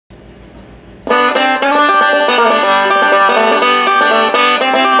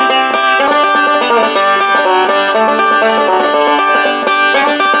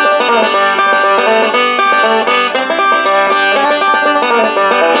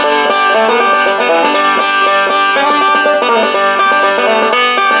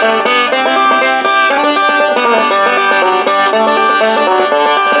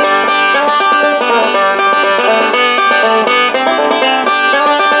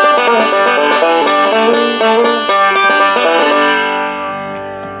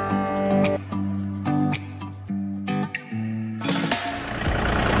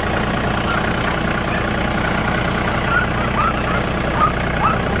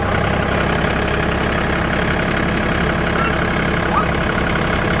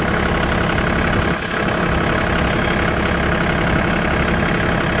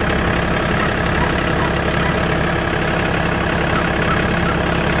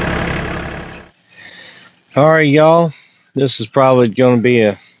Alright, y'all, this is probably going to be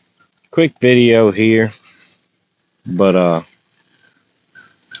a quick video here, but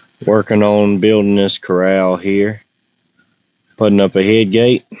working on building this corral here, putting up a head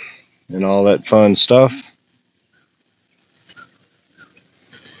gate and all that fun stuff.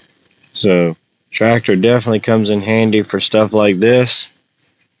 So tractor definitely comes in handy for stuff like this,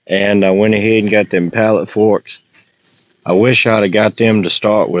 and I went ahead and got them pallet forks. I wish I'd have got them to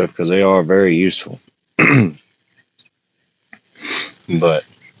start with because they are very useful. But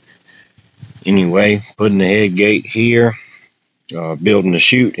anyway, putting the head gate here, building the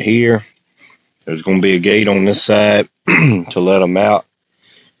chute here. There's going to be a gate on this side to let them out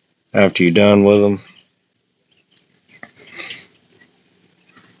after you're done with them.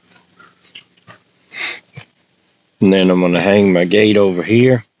 And then I'm going to hang my gate over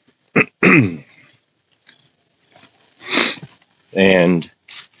here. And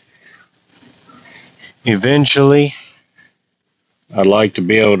eventually I'd like to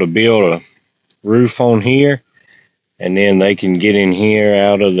be able to build a roof on here, and then they can get in here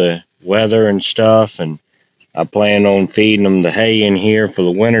out of the weather and stuff. And I plan on feeding them the hay in here for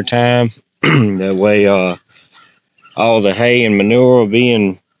the winter time. That way all the hay and manure will be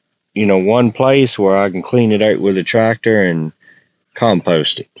in one place where I can clean it out with a tractor and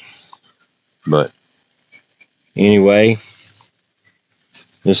compost it. But anyway,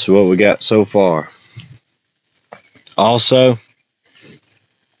 this is what we got so far. Also,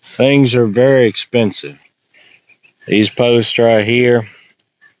 things are very expensive. These posts right here,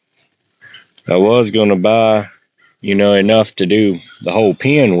 I was going to buy, enough to do the whole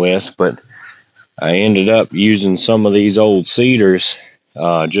pen with, but I ended up using some of these old cedars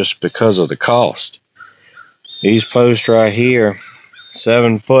just because of the cost. These posts right here,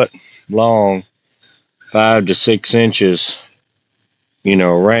 7 foot long, 5 to 6 inches,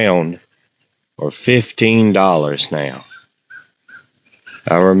 round, are $15 now.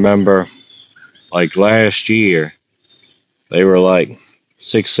 I remember like last year, they were like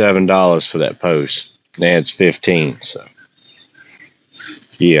 $6-7 for that post. Now it's 15, so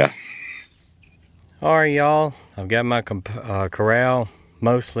yeah. Alright, y'all, I've got my corral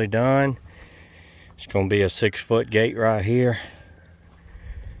mostly done. It's going to be a 6-foot gate right here,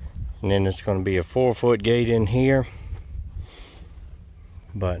 and then it's going to be a 4-foot gate in here.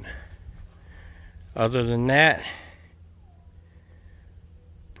 But other than that,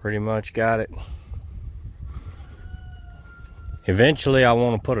 pretty much got it. Eventually I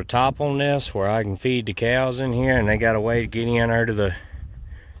want to put a top on this where I can feed the cows in here, and they got a way to get in under the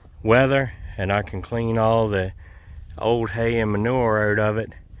weather, and I can clean all the old hay and manure out of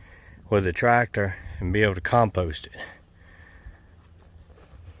it with a tractor and be able to compost it.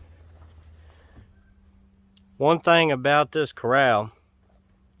 One thing about this corral,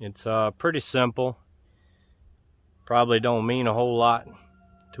 it's pretty simple. Probably don't mean a whole lot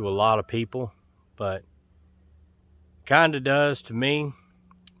to a lot of people, but kind of does to me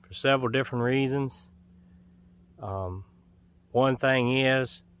for several different reasons. One thing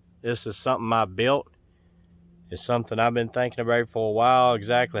is, this is something I built. It's something I've been thinking about for a while,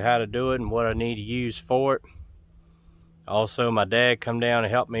 exactly how to do it and what I need to use for it. Also, my dad come down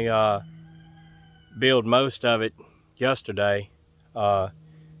and helped me build most of it yesterday.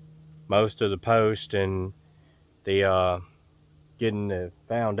 Most of the post and the getting the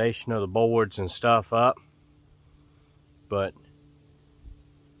foundation of the boards and stuff up. But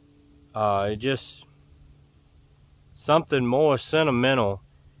it just something more sentimental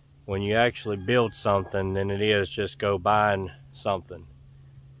when you actually build something than it is just go buying something.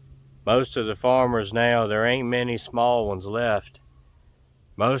 Most of the farmers now, there ain't many small ones left.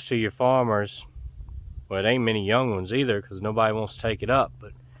 Most of your farmers, well, it ain't many young ones either because nobody wants to take it up,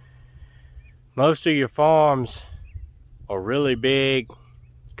 but most of your farms are really big,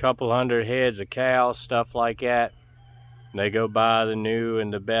 couple hundred heads of cows, stuff like that. They go buy the new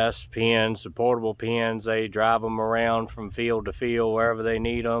and the best pens, the portable pens. They drive them around from field to field wherever they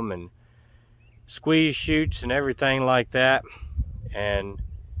need them, and squeeze chutes and everything like that. And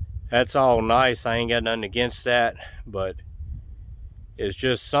that's all nice. I ain't got nothing against that, but it's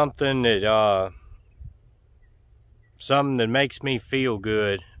just something that makes me feel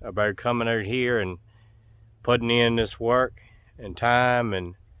good about coming out here and putting in this work and time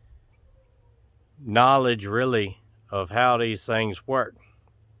and knowledge, really, of how these things work.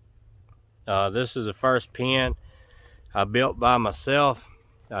 This is the first pen I built by myself.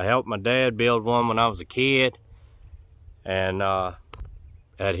 I helped my dad build one when I was a kid, and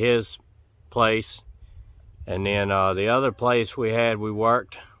at his place. And then the other place we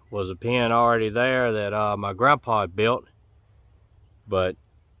worked was a pen already there that my grandpa had built. But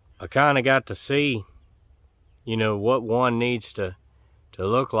I kind of got to see you know, what one needs to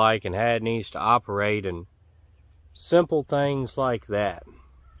look like and how it needs to operate, and simple things like that.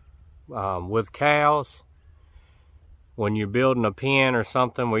 With cows, when you're building a pen or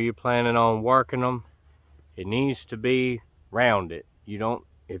something where you're planning on working them, it needs to be rounded. You don't,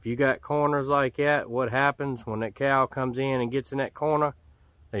 if you got corners like that, what happens when that cow comes in and gets in that corner?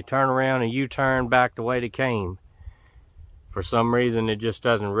 They turn around and U-turn back the way they came. For some reason, it just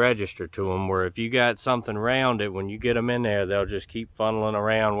doesn't register to them, where if you got something rounded, when you get them in there, they'll just keep funneling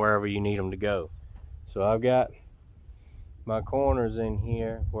around wherever you need them to go. So I've got my corners in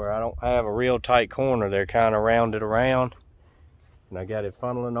here where I don't have a real tight corner. They're kind of rounded around. And I got it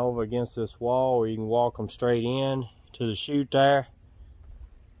funneling over against this wall where you can walk them straight in to the chute there.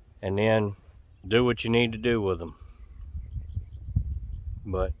 And then do what you need to do with them.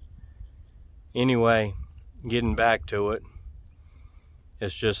 But anyway, getting back to it,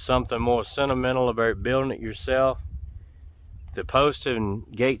 it's just something more sentimental about building it yourself. The posts and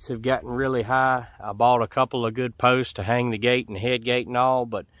gates have gotten really high. I bought a couple of good posts to hang the gate and head gate and all,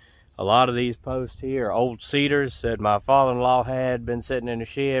 but a lot of these posts here are old cedars that my father-in-law had been sitting in the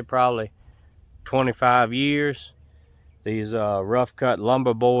shed probably 25 years. These rough cut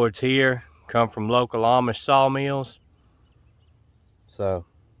lumber boards here come from local Amish sawmills. So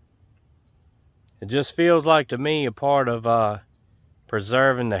it just feels like to me a part of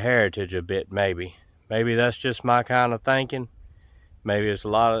preserving the heritage a bit, maybe. Maybe that's just my kind of thinking. Maybe it's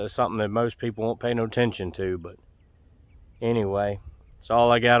something that most people won't pay no attention to, but anyway, that's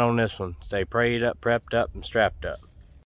all I got on this one. Stay prayed up, prepped up, and strapped up.